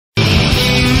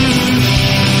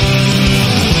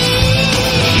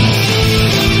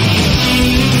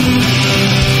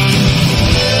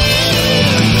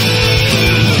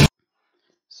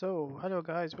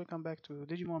Hello guys, welcome back to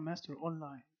Digimon Master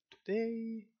Online.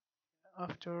 Today,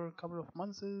 after a couple of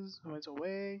months went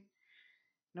away,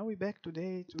 now we're back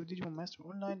today to Digimon Master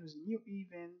Online with a new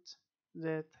event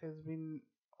that has been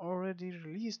already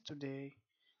released today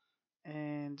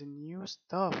and new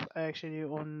stuff actually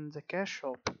on the cash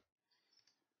shop.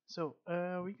 So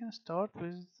we can start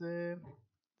with the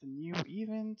new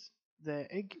event, the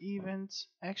egg event.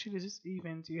 Actually, this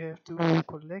event you have to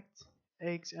collect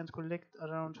eggs and collect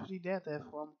around free data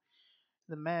from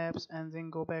the maps and then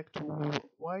go back to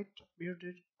white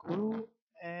bearded guru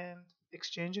and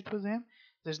exchange it with him.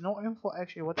 There's no info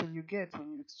actually what will you get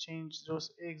when you exchange those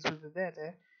eggs with the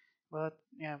data, but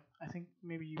yeah, I think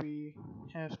maybe we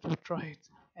have to try it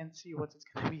and see what it's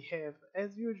gonna be have.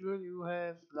 As usual, you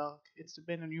have luck. It's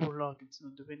depending on your luck. It's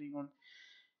not depending on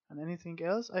anything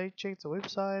else. I checked the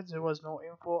website. There was no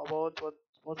info about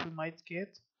what we might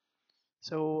get.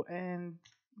 So and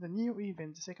the new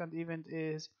event, the second event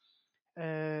is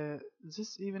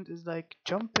this event is like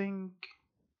jumping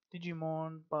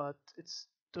Digimon, but it's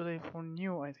totally for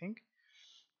new, I think.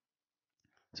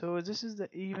 So this is the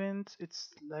event. It's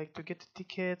like to get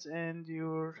tickets, and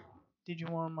your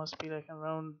Digimon must be like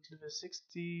around level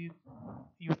 60.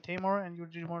 Your Tamer and your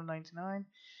Digimon 99.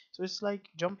 So it's like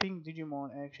jumping Digimon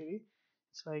actually.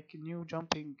 It's like a new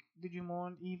jumping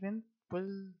Digimon event.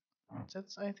 Well,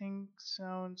 that's I think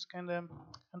sounds kind of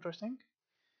interesting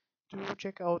to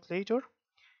check out later.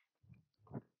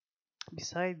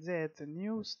 Besides that, the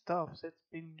new stuff that's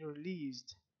been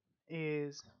released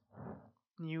is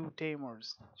new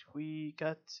tamers. We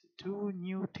got two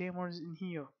new tamers in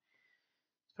here.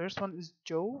 First one is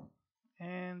Joe,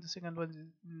 and the second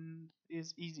one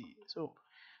is Easy. So,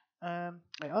 I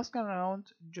asked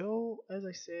around Joe, as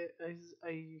I said,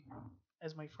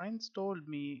 as my friends told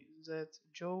me that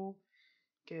Joe,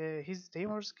 his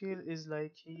tamer skill is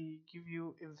like he give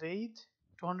you evade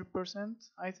 200%,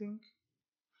 I think,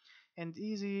 and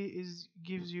easy is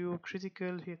gives you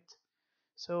critical hit.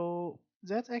 So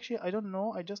that's actually I don't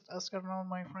know. I just asked around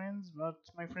my friends, but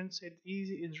my friend said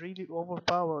easy is really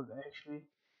overpowered. Actually,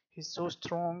 he's so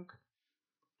strong.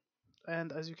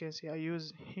 And as you can see, I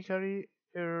use Hikari.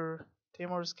 Her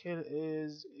tamer skill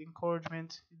is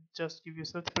encouragement. It just give you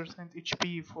 30%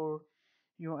 HP for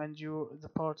you and the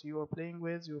party you are playing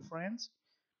with, your friends.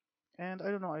 And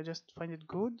I don't know. I just find it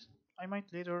good. I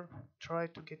might later try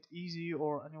to get easy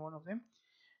or any one of them.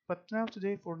 But now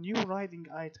today for new riding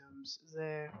items,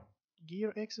 the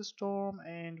Gear X Storm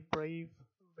and Brave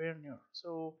Vernier.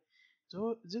 So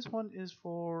this one is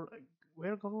for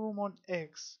Where Garurumon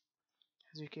X.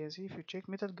 As you can see, if you check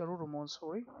Metal Garurumon,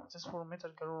 sorry, this is for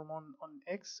Metal Garurumon on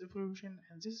X evolution,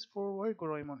 and this is for Where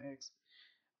Garurumon X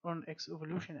on X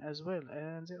evolution as well.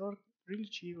 And they are really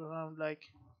cheap, around like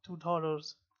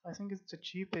 $2. I think it's the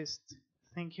cheapest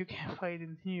thing you can find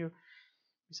in here.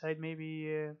 Beside maybe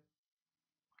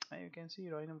you can see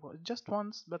random just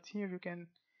once, but here you can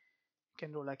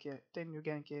do like 10 you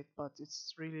can get, but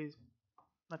it's really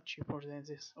not cheaper than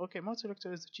this. Okay, mod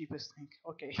selector is the cheapest thing.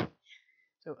 Okay,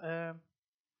 so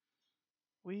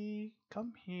we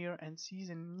come here and see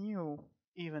the new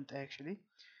event actually.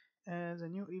 The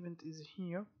new event is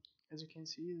here. As you can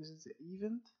see, this is the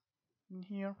event in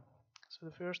here. So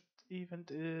the first event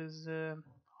is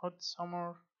hot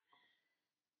summer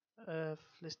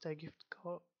Flista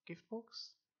gift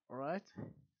box. All right,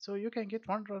 so you can get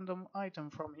one random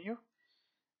item from here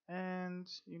and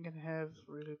you can have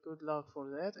really good luck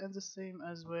for that, and the same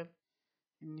as well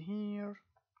in here.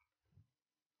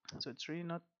 So it's really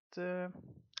not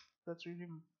that's really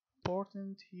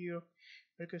important here.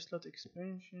 Record slot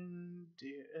expansion,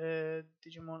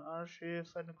 Digimon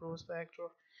archive and growth factor.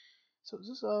 So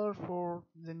these are for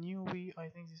the newbie. I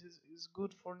think this is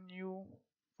good for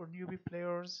newbie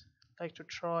players like to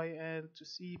try and to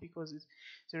see, because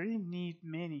they really need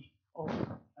many of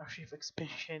archive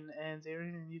expansion, and they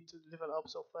really need to level up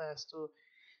so fast. So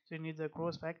you need the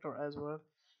growth factor as well,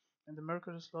 and the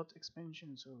Mercury slot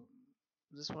expansion. So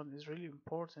this one is really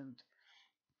important.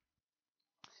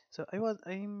 So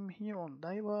I'm here on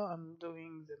Daiwa. I'm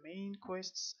doing the main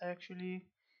quests actually,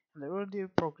 and I already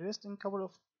progressed in a couple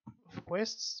of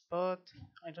quests, but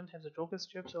I don't have the Joker's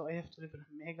chip, so I have to level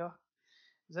Mega.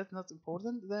 That's not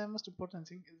important. The most important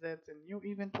thing is that the new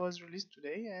event was released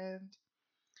today, and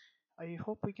I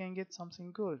hope we can get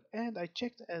something good. And I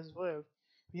checked as well.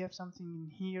 We have something in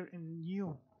here in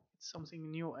new. It's something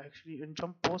new actually in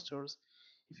jump posters.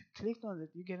 If you click on it,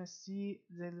 you're gonna see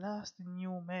the last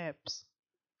new maps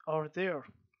are there.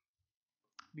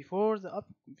 Before the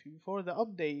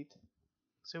update,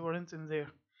 they weren't in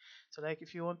there. So like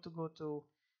if you want to go to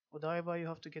Odaiba, you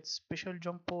have to get special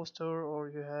jump poster, or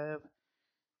you have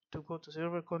to go to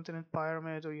server continent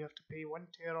pyramid, or you have to pay 1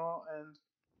 tera,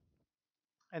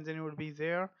 and then you will be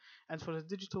there. And for the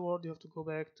digital world, you have to go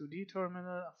back to D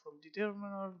terminal. From D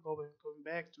terminal, going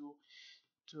back to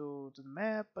the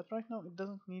map. But right now, it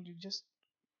doesn't need you. Just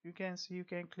you can see, you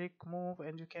can click move,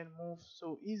 and you can move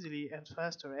so easily and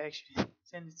faster actually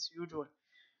than it's usual.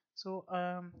 So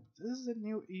this is a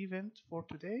new event for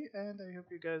today, and I hope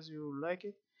you guys you like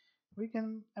it.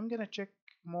 I'm gonna check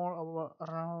more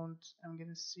around. I'm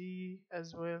gonna see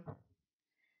as well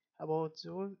about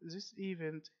this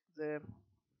event, the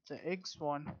eggs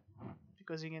one,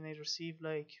 because you're gonna receive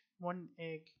like 1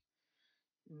 egg.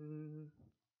 mm,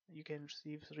 you can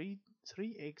receive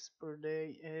three eggs per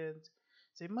day, and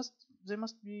they must they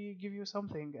must be give you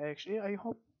something actually. I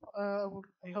will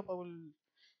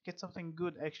get something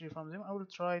good actually from them. I will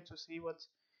try to see what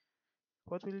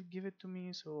will give it to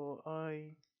me. So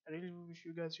I really wish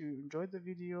you guys you enjoyed the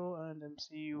video, and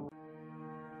see you.